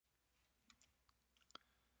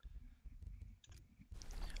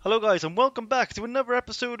Hello guys and welcome back to another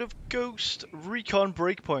episode of Ghost Recon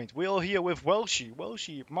Breakpoint. We're all here with Welshie.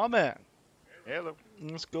 Welshie, my man. Hello.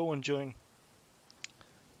 Let's go and join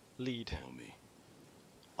lead. Follow me.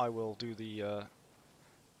 I will do the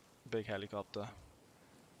big helicopter.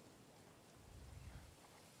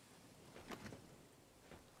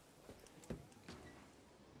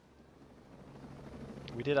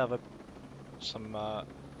 We did have some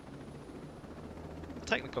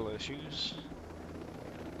technical issues,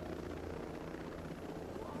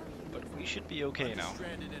 but we should be okay now.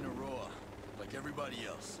 Stranded in Aurora, like everybody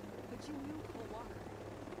else. But you knew Cole Walker.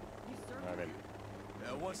 You served I him. mean,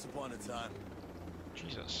 Yeah, once upon a time.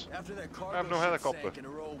 Jesus. After that cargo I have no ship helicopter. sank and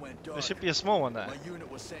Aurora went dark, There should be a small one there. my unit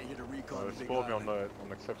was sent here to recon the it's Big spotted me Island. on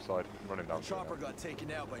the cliff side, running down. The chopper got taken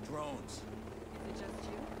out by drones. Is it just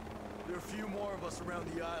you? There are a few more of us around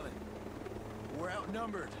the island. We're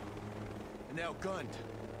outnumbered and outgunned.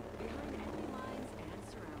 Behind enemy lines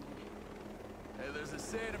and surrounded. Hey, there's a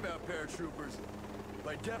saying about paratroopers.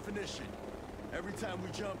 By definition, every time we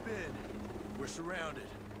jump in, we're surrounded.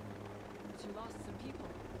 But you lost some people.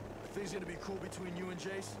 Are things gonna be cool between you and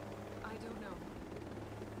Jace? I don't know.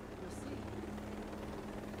 We'll see.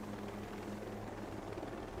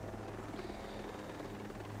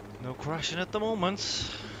 No crashing at the moment.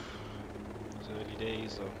 It's early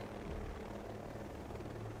days though.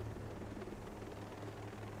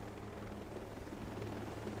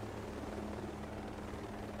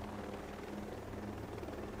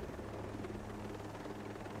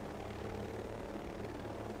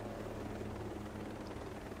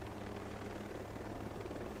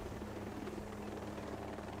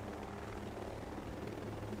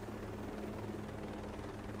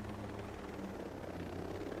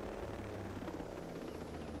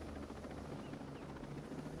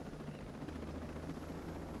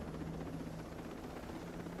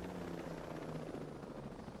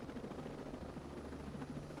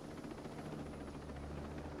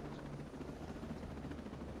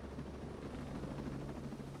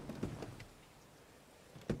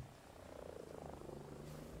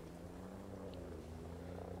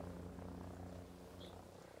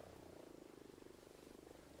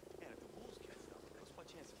 Man, if the wolves catch up, what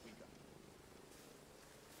chance have we got?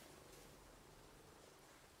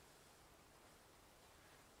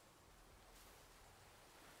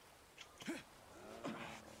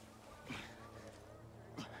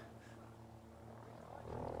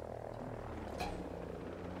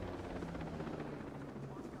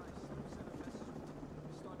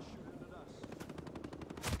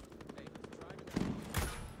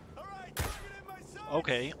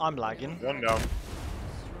 Okay, I'm lagging. One down. Destroying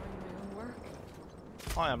my own work.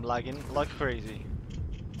 I am lagging like crazy.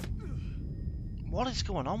 What is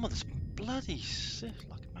going on with this bloody Sith?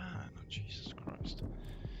 Like, man, oh, Jesus Christ.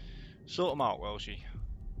 Sort them out, Welshie.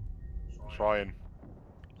 Trying.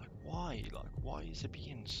 Like, why? Like, why is it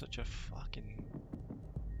being such a fucking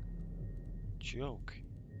joke?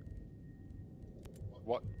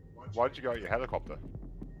 What? Why did you go out your helicopter?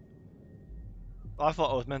 I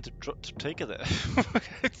thought I was meant to take it there.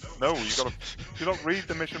 No, you gotta. You don't read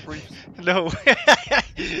the mission briefs. No.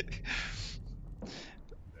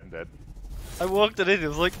 I'm dead. I walked it in, it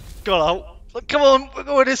was like, got out. Like, come on, we're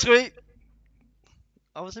going this way.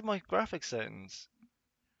 I was in my graphics settings.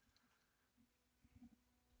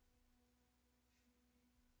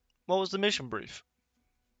 What was the mission brief?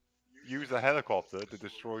 Use the helicopter to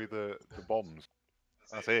destroy the bombs.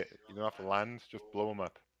 That's it. You don't have to land. Just blow them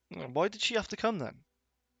up. Why did she have to come then?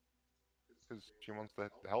 Because she wants to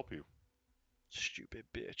help you. Stupid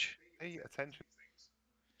bitch. Pay attention.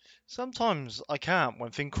 Sometimes I can't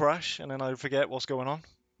when things crash and then I forget what's going on.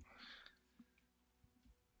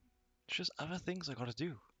 It's just other things I gotta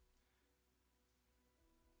do.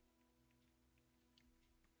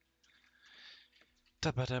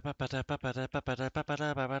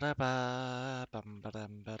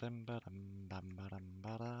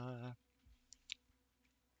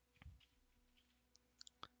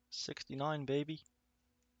 $69, baby.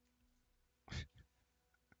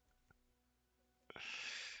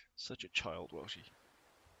 Such a child, Welshie.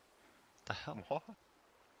 The hell? What?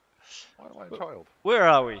 Why am I a child? Where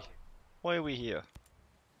are we? Why are we here?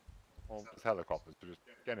 Well, it's helicopters, so just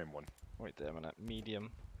get in one. Wait there a minute.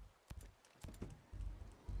 Medium.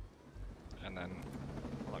 And then,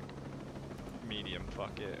 like, medium.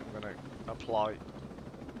 Fuck it. I'm gonna apply.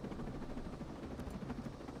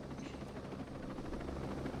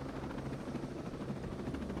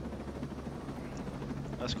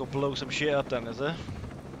 Let's go blow some shit up then, is it?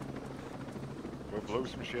 We'll blow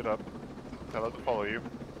some shit up. Tell her to follow you.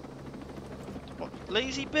 What?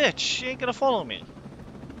 Lazy bitch! She ain't gonna follow me.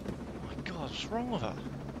 Oh my god, what's wrong with her?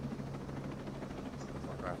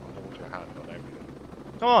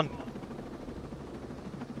 Come on.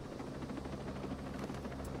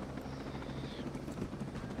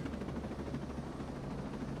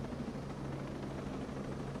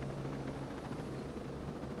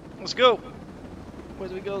 Let's go. Where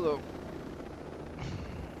do we go though?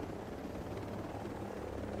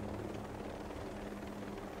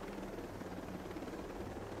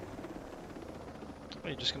 Are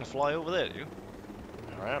you just gonna fly over there, you?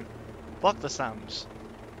 I am. Block the Sams.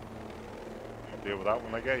 I'll deal with that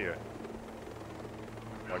when I get you.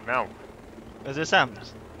 Like now. Is it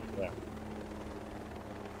Sams? Yeah.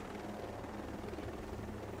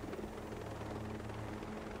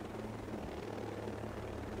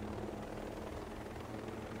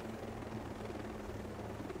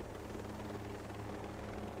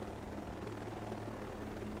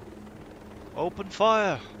 Open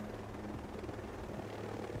fire. I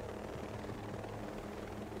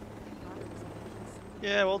thought it was making something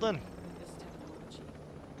Yeah, well done. with this technology.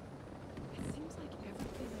 It seems like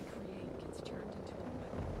everything I create gets turned into a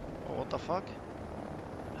weapon. Oh, what the fuck?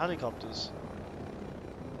 Helicopters.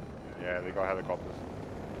 Yeah, they got helicopters.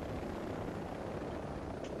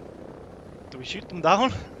 Do we shoot them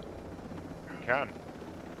down? You can.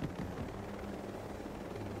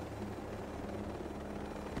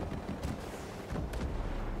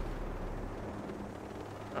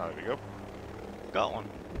 Oh, there we go. Got one.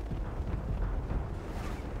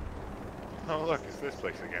 Oh look, it's this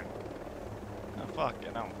place again. Oh, fuck,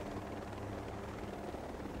 you know.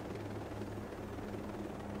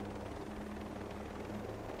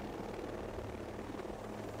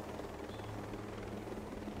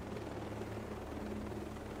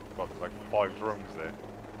 God, there's like 5 drones there.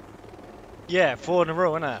 Yeah, 4 in a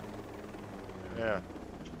row, innit? Yeah.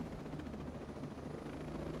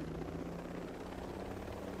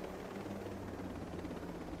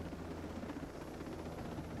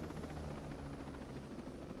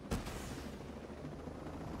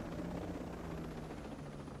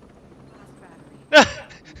 Last battery.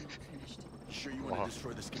 Finished. You sure you want Wow. to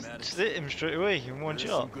destroy the schematics? Just hit him straight away in one There's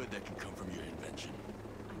shot. some good that can come from your invention.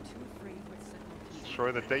 I'm too afraid of what Sentinel can do.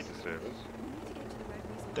 Destroy the data servers. We need to get to the Red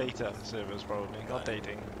Weasel Data outpost. servers, probably. Not Got it.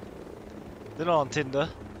 dating. They're not on Tinder.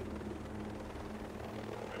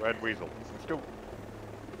 Red Weasel. Let's go.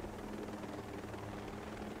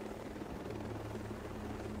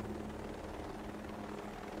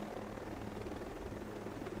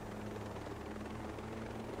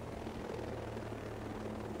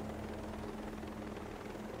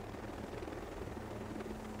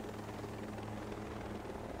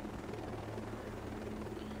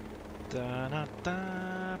 Da da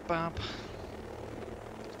da bop.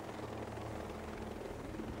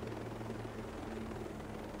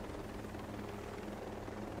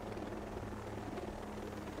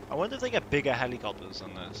 I wonder if they get bigger helicopters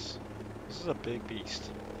than this. This is a big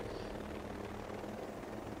beast.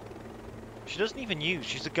 She doesn't even use.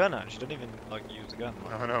 She's a gunner. She doesn't even like use the gun.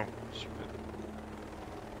 I know. Stupid.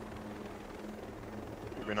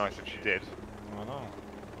 It'd be nice if she did. I know.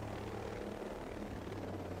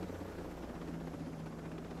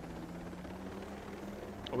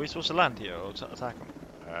 Are we supposed to land here or attack them?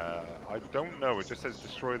 I don't know. It just says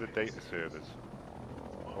destroy the data servers.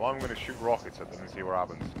 Well, I'm going to shoot rockets at them and see what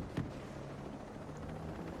happens.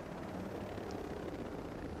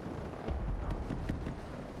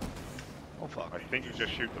 Oh fuck. I think you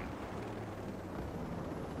just shoot them.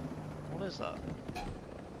 What is that?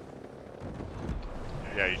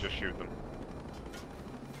 Yeah, you just shoot them.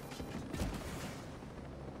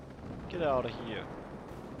 Get out of here.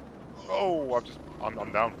 Oh,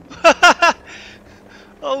 I'm down.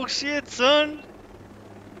 Oh shit, son!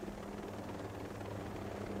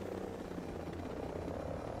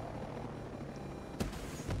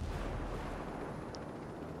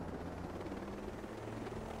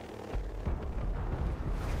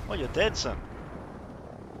 Oh, you're dead, son.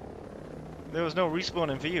 There was no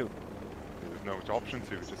respawning for you. There was no option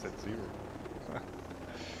to, it just said 0.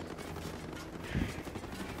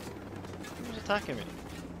 Who's attacking me?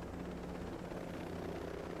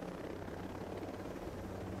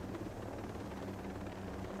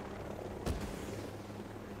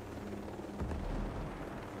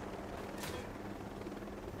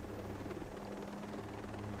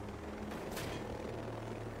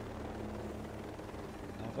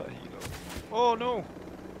 Another helo. Oh no!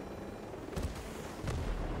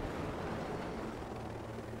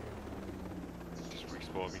 Just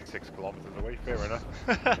respawning 6 kilometers away, fair enough.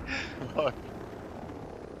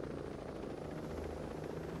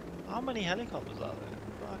 How many helicopters are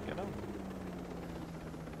there? Fucking hell.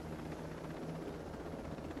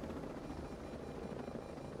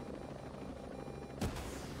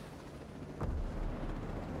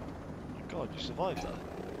 you survived that.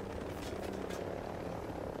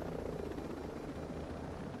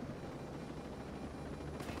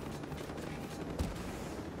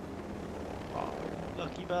 Oh,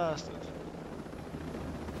 lucky bastard.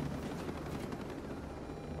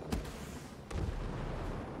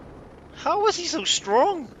 How was he so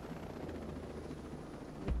strong?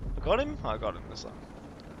 I got him? I got him this time.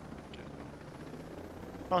 Okay.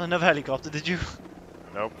 Found another helicopter, did you?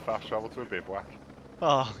 Nope, fast travel to a bivouac.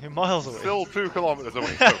 Oh, you're miles away. Still 2 kilometers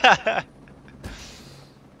away. Though.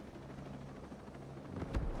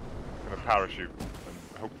 Gonna parachute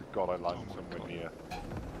and hope to God I land Oh my somewhere God. near.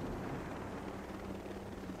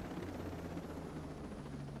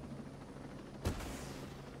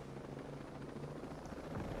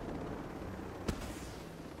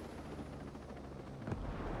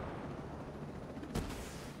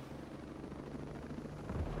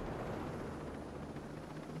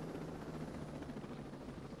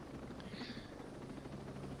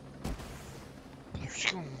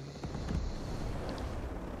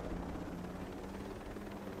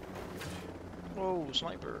 Whoa,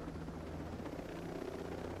 sniper.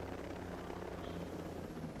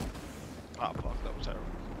 Ah, fuck, that was terrible.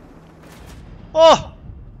 Oh!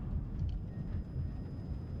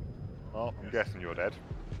 Well, I'm guessing you're dead.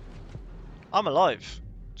 I'm alive.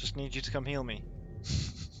 Just need you to come heal me.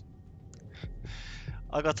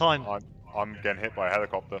 I got time. I'm getting hit by a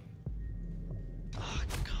helicopter. Oh,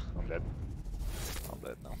 God. I'm dead. I'm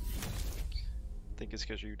dead now. I think it's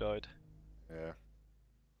because you died. Yeah.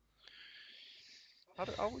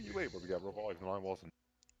 How were you able to get revived and I wasn't?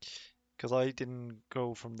 Because I didn't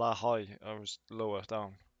go from that high. I was lower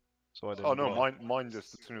down. So I didn't Oh no, blow up. mine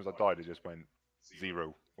just as soon as I died, it just went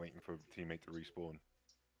 0, waiting for a teammate to respawn.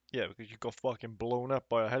 Yeah, because you got fucking blown up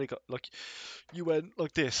by a helicopter. Like, you went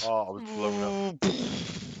like this. Oh, I was blown up.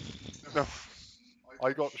 No,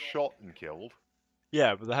 I got shot and killed.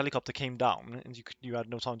 Yeah, but the helicopter came down and you had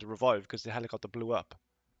no time to revive because the helicopter blew up.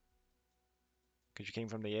 Because you came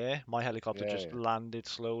from the air. My helicopter Yeah, just yeah. landed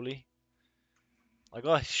slowly. I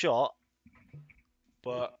got shot,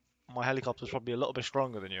 but my helicopter's probably a little bit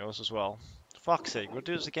stronger than yours as well. Fuck's sake, we'll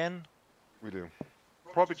do this again? We do.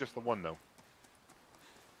 Probably just the one though.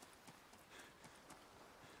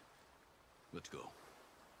 Let's go.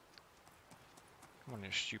 Come on,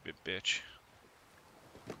 you stupid bitch.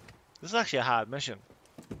 This is actually a hard mission.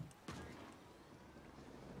 I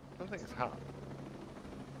don't think it's hard.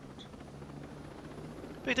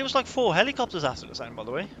 Wait, there was like 4 helicopters after the sound, by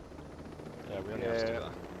the way. Yeah, we only have to do Yeah.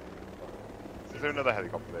 that. Is there another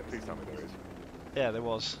helicopter there? Please tell me there is. Yeah, there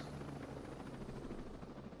was.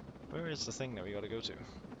 Where is the thing that we gotta go to?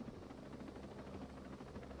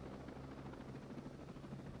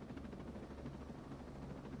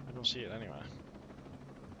 I don't see it anywhere.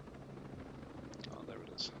 Oh, there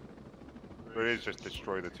it is. But it is just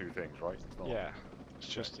destroy the 2 things, right? It's not. Yeah, it's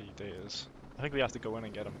just the datas. I think we have to go in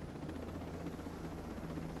and get them.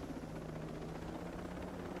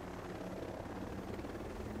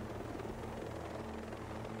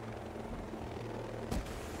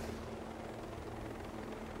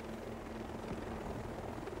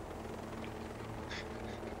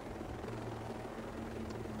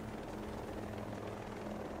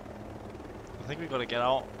 I think we gotta get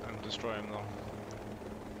out and destroy them though.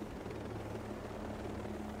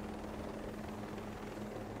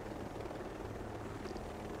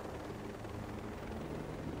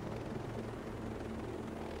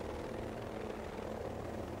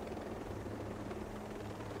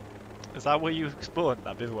 Is that where you spawned,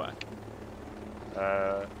 that bivouac?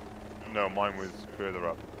 No, mine was further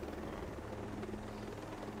up.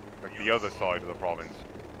 Like the other side of the province.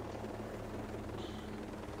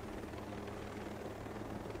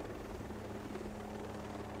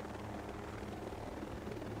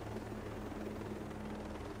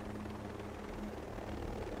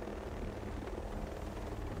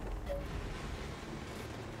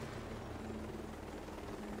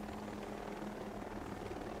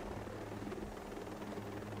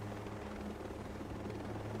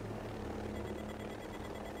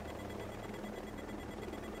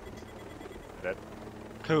 Dead.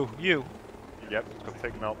 Who? You? Yep, got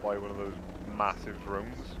taken out by one of those massive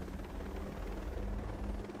drones.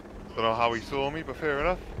 Don't know how he saw me, but fair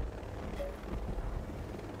enough.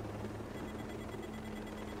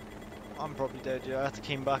 I'm probably dead, yeah. I had to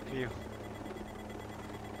came back for you.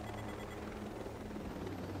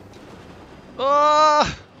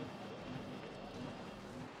 Ah!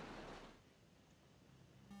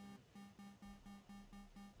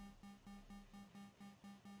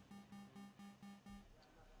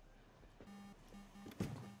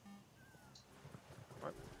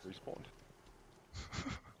 Right, respawned.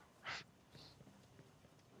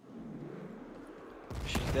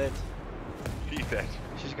 dead. She's dead.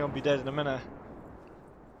 She's gonna be dead in a minute.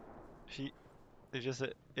 They just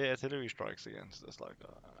hit artillery strikes against us like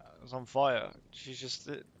it's on fire. She's just.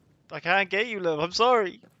 I can't get you, love. I'm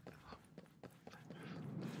sorry.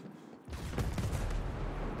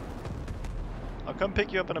 I'll come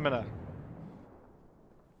pick you up in a minute.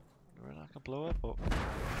 You're like a blow up or.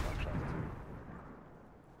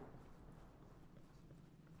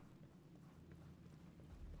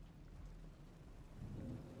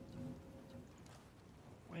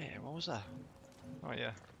 Where? What was that? Oh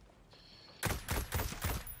yeah.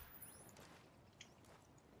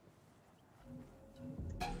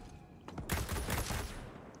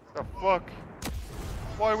 The fuck?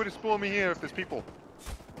 Why would it spawn me here if there's people?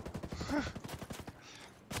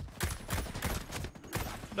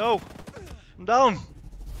 No! I'm down!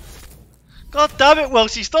 God damn it,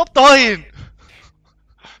 Welshie, stop dying!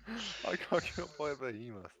 I got killed by a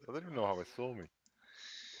behemoth. I don't even know how it saw me.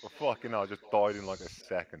 But fucking hell, I just died in like a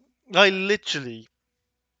second. I literally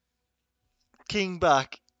came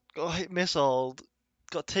back, got hit missiled,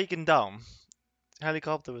 got taken down.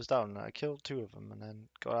 Helicopter was down, and I killed 2 of them, and then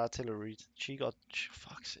got artillery. She got.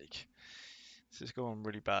 Fuck's sake. This is going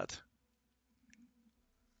really bad.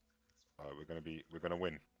 Alright, we're gonna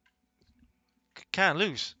win. Can't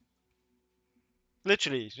lose.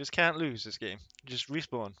 Literally, just can't lose this game. Just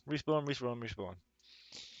respawn, respawn, respawn, respawn.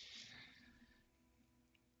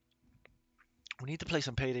 We need to play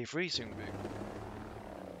some Payday 3 soon, babe.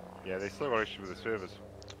 Yeah, they still got issues with the servers.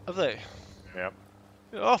 Have they? Yep.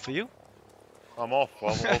 Oh, for you? I'm off.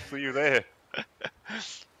 I'll see you there.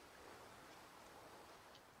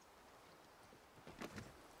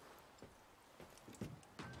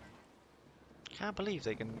 Can't believe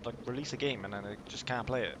they can like release a game and then they just can't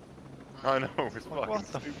play it. I know, it's Like, fucking what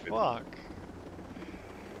the stupid. fuck?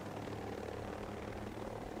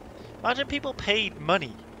 Imagine people paid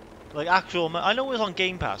money. Like actual money. I know it was on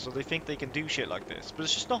Game Pass, so they think they can do shit like this, but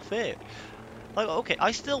it's just not fair. Like, okay,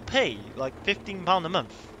 I still pay like £15 a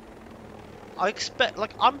month. I expect,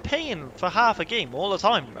 like, I'm paying for half a game all the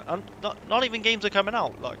time, and not even games are coming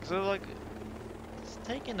out. Like, so like, it's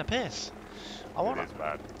taking the piss. I want. It is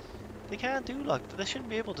bad. They can't do like. They shouldn't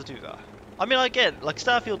be able to do that. I mean, I get like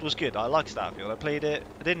Starfield was good. I like Starfield. I played it.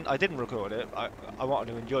 I didn't record it. I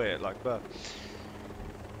wanted to enjoy it. Like, but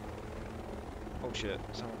oh shit,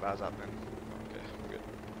 something bad's happening. Okay, good.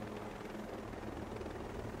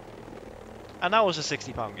 And that was a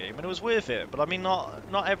 £60 game, and it was worth it. But I mean,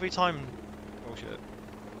 not every time. Oh shit.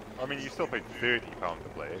 I mean, you still paid £30 to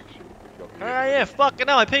play it. 'Cause you got the Yeah, fucking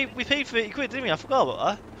hell. We paid 30 quid, didn't we? I forgot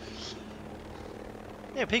about that.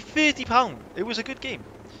 Yeah, paid £30. It was a good game.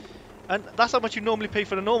 And that's how much you normally pay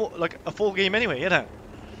for a normal, like a full game anyway, you know?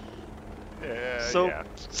 Yeah, So, yeah.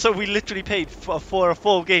 so we literally paid for a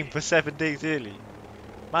full game for 7 days early.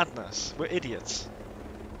 Madness. We're idiots.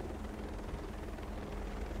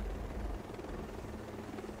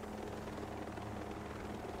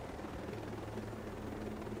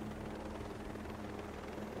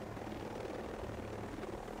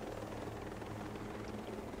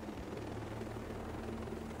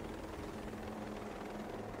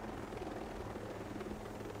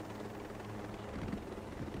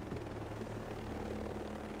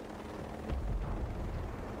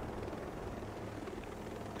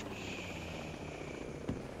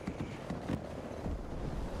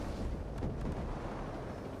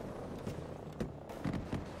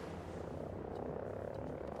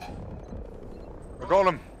 I got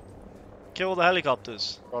him! Kill the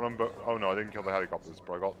helicopters. Got him, but... Oh no, I didn't kill the helicopters,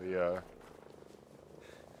 but I got the,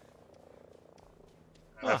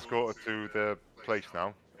 escorted to the place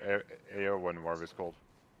now. AO1, whatever it's called.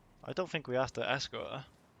 I don't think we have to escort her.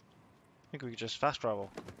 I think we could just fast travel.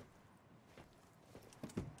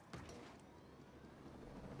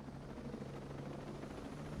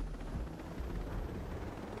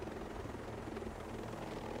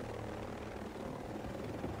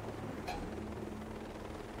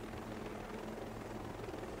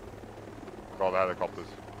 Got the helicopters.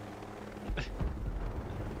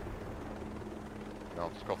 No,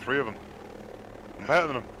 I've just got 3 of them. I'm better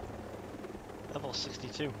than them. Level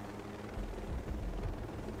 62.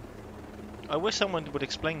 I wish someone would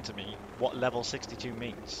explain to me what level 62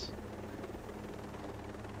 means.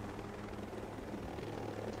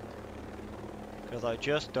 Because I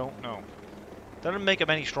just don't know. Doesn't make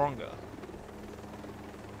them any stronger.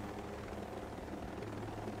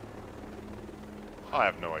 I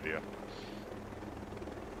have no idea.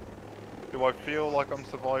 Do I feel like I'm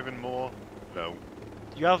surviving more? No.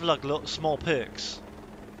 You have like little, small perks.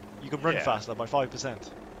 You can run Yeah. faster by 5%.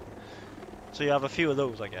 So you have a few of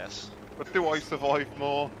those, I guess. But do I survive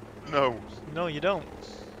more? No. No, you don't.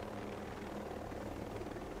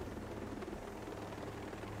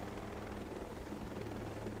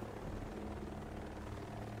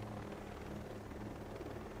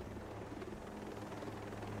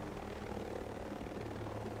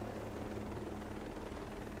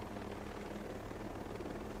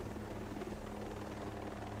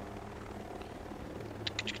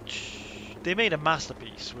 They made a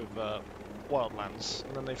masterpiece with Wildlands,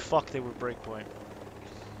 and then they fucked it with BreakPoint.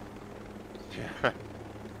 Yeah.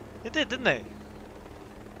 They did, didn't they?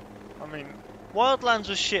 I mean, Wildlands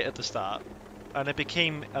was shit at the start, and it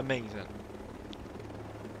became amazing.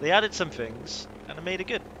 They added some things, and it made it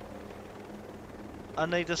good.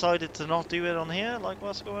 And they decided to not do it on here? Like,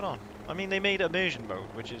 what's going on? I mean, they made immersion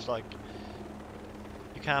mode, which is like,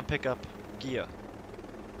 you can't pick up gear.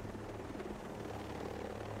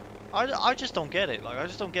 I just don't get it. Like, I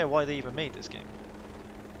just don't get why they even made this game.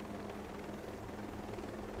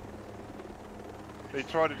 they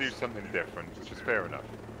try to do something different, which is fair enough.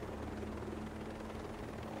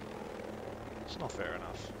 It's not fair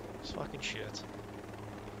enough. It's fucking shit.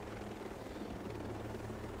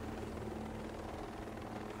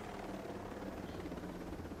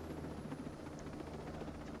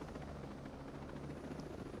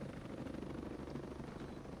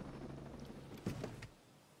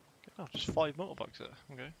 Oh, just 5 motorbikes there.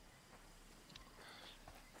 Okay.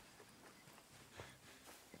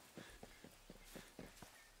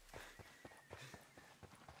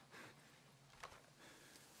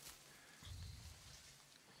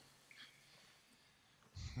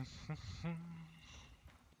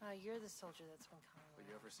 You're the soldier that's been coming. Will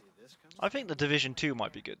you ever see this coming? I think the Division 2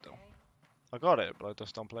 might be good though. I got it, but I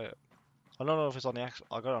just don't play it. I don't know if it's on the X.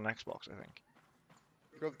 I got it on Xbox, I think.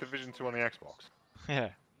 You got Division 2 on the Xbox. Yeah.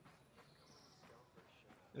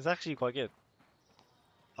 It's actually quite good.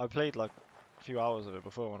 I played like a few hours of it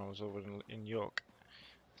before when I was over in York.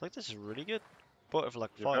 It's like, this is really good. Bought it for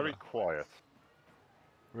like You're $5. very quiet.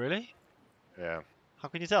 Really? Yeah. How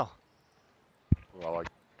can you tell? Well, I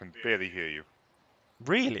can barely hear you.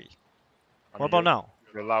 Really? I What mean, about now?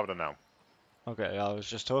 You're louder now. Okay, I was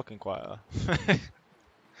just talking quieter.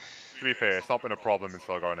 To be fair, it's not been a problem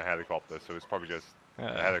until I got in a helicopter, so it's probably just the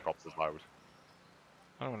Yeah. helicopter's loud.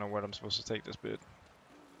 I don't know where I'm supposed to take this bird.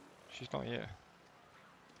 She's not here.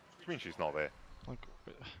 What do you mean she's not there? Like,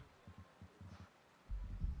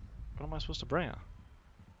 what am I supposed to bring her?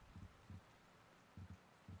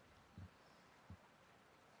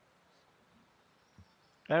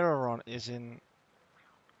 Eraron is in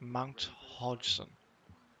Mount Hodgson.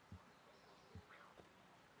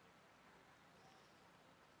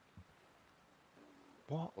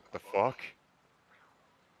 What? What the fuck?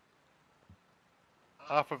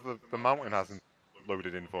 Half of the mountain hasn't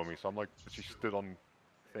loaded in for me, so I'm like, she stood on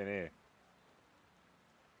thin air.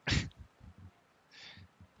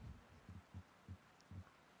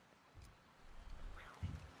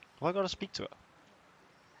 Have I got to speak to her?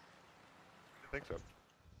 I think so.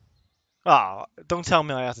 Ah, don't tell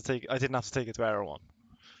me I didn't have to take it to Eraron.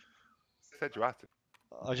 I said you had to.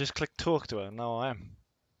 I just clicked talk to her, and now I am.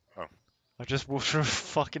 Oh. I just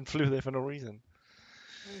fucking flew there for no reason.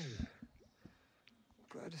 Hey,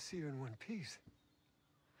 glad to see you in one piece.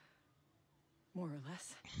 More or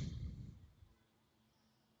less.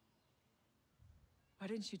 Why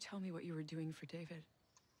didn't you tell me what you were doing for David?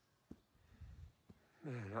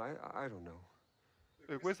 Man, I don't know.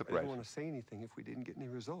 Hey, where's the I didn't bread? want to say anything if we didn't get any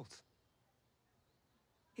results.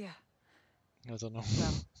 Yeah, I don't know.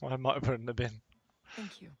 Well. I might have put it in the bin.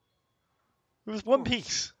 thank you. It was one course.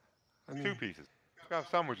 piece. I mean, 2 pieces. You can have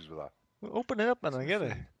sandwiches with that. Open it up and I get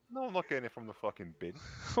it. No, I'm not getting it from the fucking bin.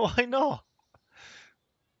 Why not?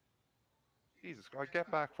 Jesus, I get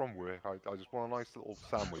back from work, I just want a nice little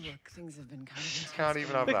sandwich. Look, things have been kind of intense. can't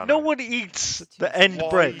even have Like, that no now. one eats It's the too end sad.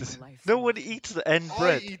 bread. My life No so one much. eats the end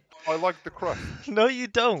bread. I like the crust. No, you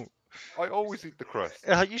don't. I always eat the crust.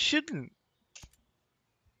 You shouldn't.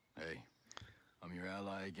 Hey, I'm your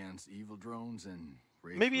ally against evil drones and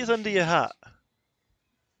Maybe it's under your hat.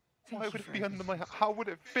 Thank Why you would it for be under everything. my hat? How would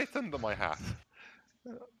it fit under my hat?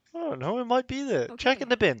 I don't know, it might be there. Check Okay. in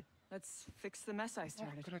the bin. Let's fix the mess I I'm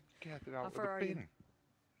started. gonna get it How out of far the are you? bin.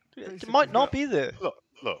 It Basically, might not be there.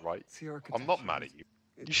 Look, right. see I'm not mad at you.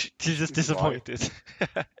 You're just It's fine. disappointed.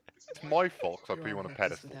 It's my fault 'cause I You're put you all on a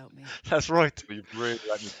hopeless pedestal. without me. That's right. So you've really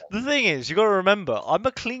let me down. The thing is, you gotta remember, I'm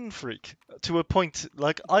a clean freak to a point.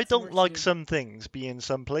 Like, You got I some don't work to like do. some things being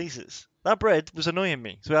some places. That bread was annoying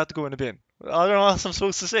me, so I had to go in the bin. I don't know what else I'm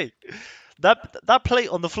supposed to say. That plate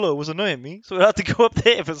on the floor was annoying me, so I had to go up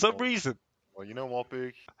there for some Oh. reason. Well, you know what,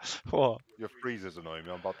 Big? What? Your freezer's annoying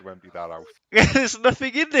me. I'm about to empty that out. There's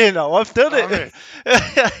nothing in there now. I've done Damn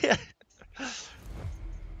it.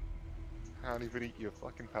 Can't even eat your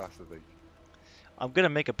fucking pasta, Big. I'm gonna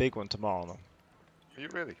make a big one tomorrow, though. Are you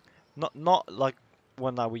really? Not like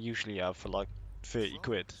one that we usually have for like 30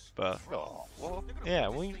 quid, but Oh, well, yeah.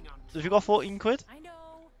 Have you got 14 quid I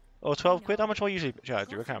know. or 12 quid? How much do I usually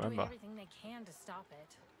charge you? I Close are can't doing remember. everything they can to stop it.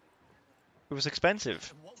 It was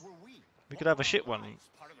expensive. And what were we? We could have a shit one,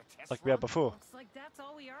 like we had before. Looks like that's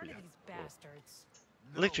all we are to these bastards.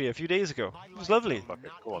 Literally a few days ago. It was lovely. Fuck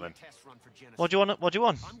it, go on then. What do you want? What do you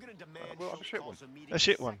want? We'll have a shit one. A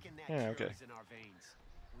shit one. Yeah, okay.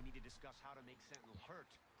 We need to discuss how to make Sentinel hurt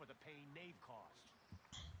for the pain they've caused.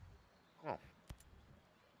 Oh.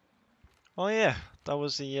 Oh yeah, that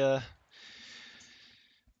was the.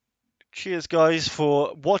 Cheers, guys,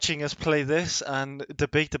 for watching us play this and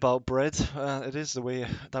debate about bread. It is the way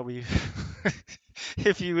that we.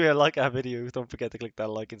 If you like our videos, don't forget to click that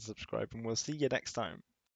like and subscribe, and we'll see you next time.